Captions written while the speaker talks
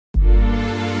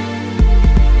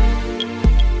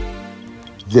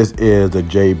This is a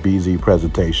JBZ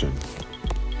presentation.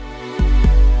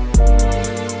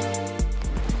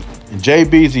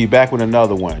 JBZ back with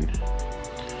another one.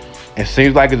 It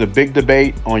seems like there's a big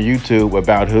debate on YouTube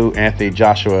about who Anthony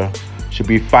Joshua should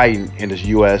be fighting in his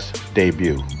U.S.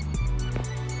 debut.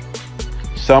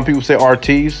 Some people say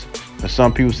Ortiz, and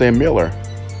some people say Miller.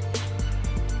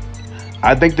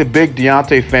 I think the big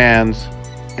Deontay fans,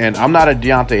 and I'm not a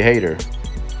Deontay hater,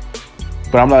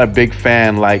 but I'm not a big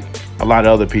fan like a lot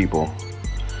of other people.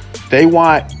 They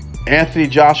want Anthony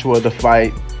Joshua to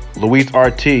fight Luis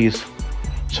Ortiz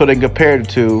so they can compare the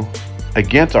two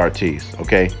against Ortiz,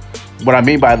 okay? What I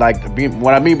mean by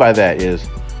that is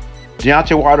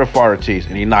Deontay Wilder fought Ortiz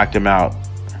and he knocked him out,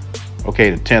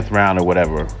 okay, the 10th round or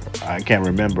whatever. I can't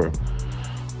remember.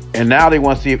 And now they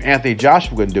want to see if Anthony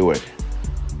Joshua can do it.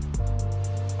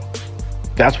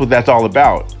 That's what that's all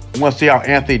about. We want to see how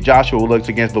Anthony Joshua looks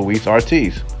against Luis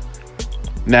Ortiz.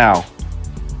 Now,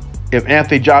 if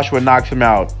Anthony Joshua knocks him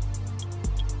out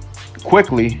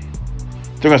quickly,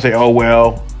 they're going to say, oh,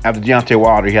 well, after Deontay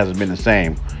Wilder, he hasn't been the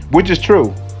same, which is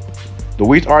true.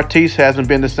 Luis Ortiz hasn't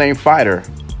been the same fighter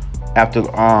after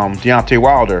Deontay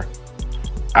Wilder.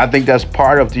 I think that's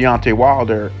part of Deontay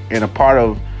Wilder, and a part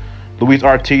of Luis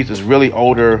Ortiz is really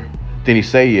older than he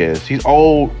say he is. He's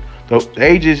old.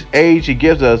 The age he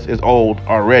gives us is old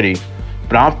already,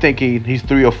 but I'm thinking he's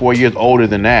 3 or 4 years older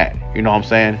than that. You know what I'm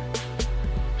saying?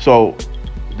 So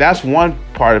that's one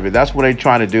part of it. That's what they're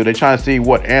trying to do. They're trying to see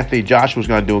what Anthony Joshua's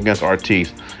going to do against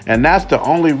Ortiz. And that's the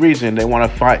only reason they want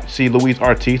to see Luis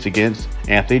Ortiz against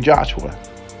Anthony Joshua.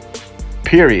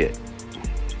 Period.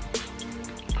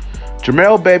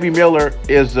 Jerrell Baby Miller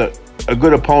is a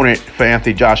good opponent for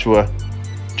Anthony Joshua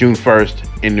June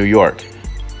 1st in New York.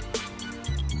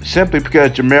 Simply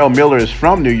because Jerrell Miller is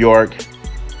from New York.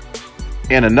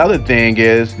 And another thing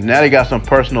is, now they got some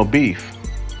personal beef.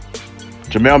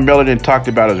 Jerrell Miller then talked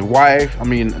about his wife. I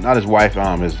mean, not his wife,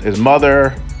 his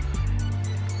mother.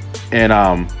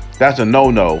 And that's a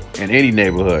no-no in any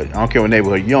neighborhood. I don't care what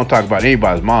neighborhood. You don't talk about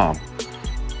anybody's mom.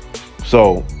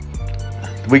 So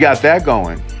we got that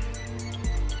going.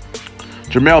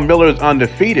 Jerrell Miller is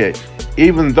undefeated,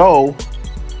 even though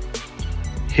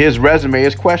his resume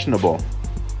is questionable.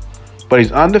 But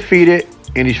he's undefeated,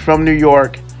 and he's from New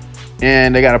York,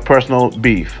 and they got a personal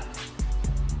beef.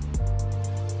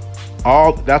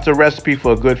 That's a recipe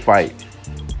for a good fight.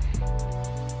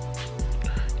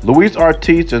 Luis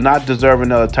Ortiz does not deserve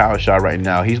another title shot right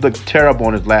now. He's looked terrible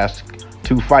in his last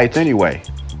 2 fights anyway.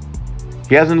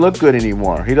 He hasn't looked good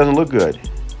anymore. He doesn't look good.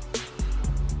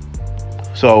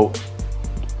 So,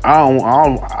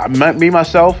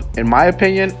 myself, in my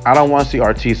opinion, I don't want to see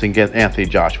Ortiz against Anthony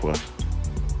Joshua.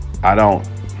 I don't.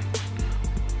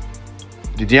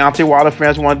 The Deontay Wilder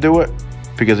fans want to do it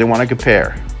because they want to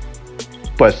compare.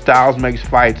 But styles makes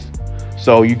fights,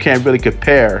 so you can't really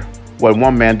compare what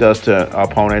one man does to an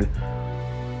opponent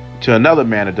to another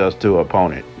man that does to an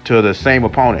opponent, to the same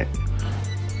opponent.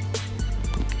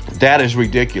 That is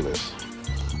ridiculous.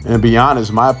 And to be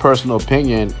honest, my personal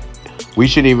opinion, we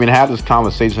shouldn't even have this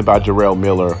conversation about Jerrell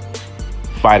Miller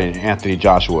fighting Anthony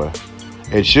Joshua.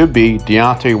 It should be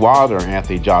Deontay Wilder and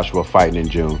Anthony Joshua fighting in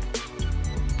June.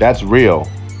 That's real.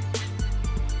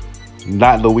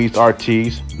 Not Luis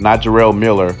Ortiz, not Jerrell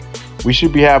Miller. We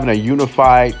should be having a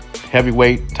unified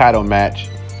heavyweight title match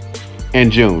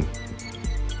in June.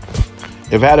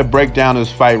 If I had to break down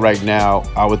this fight right now,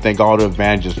 I would think all the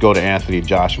advantages go to Anthony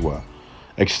Joshua.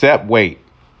 Except weight.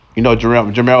 You know,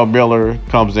 Jerrell Miller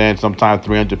comes in sometimes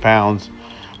 300 pounds.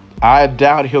 I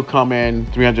doubt he'll come in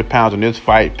 300 pounds in this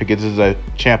fight because this is a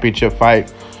championship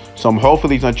fight. So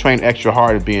hopefully he's going to train extra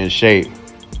hard to be in shape.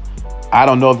 I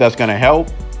don't know if that's going to help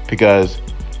because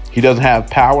he doesn't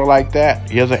have power like that.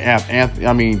 He doesn't have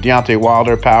Deontay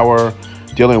Wilder power,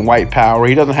 Dylan White power.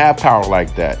 He doesn't have power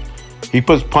like that. He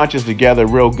puts punches together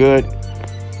real good,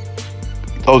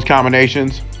 those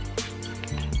combinations.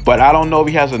 But I don't know if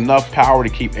he has enough power to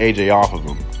keep AJ off of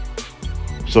him.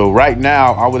 So right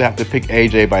now, I would have to pick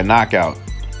AJ by knockout.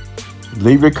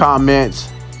 Leave your comments.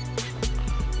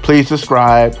 Please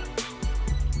subscribe.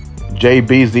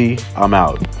 JBZ, I'm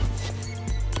out.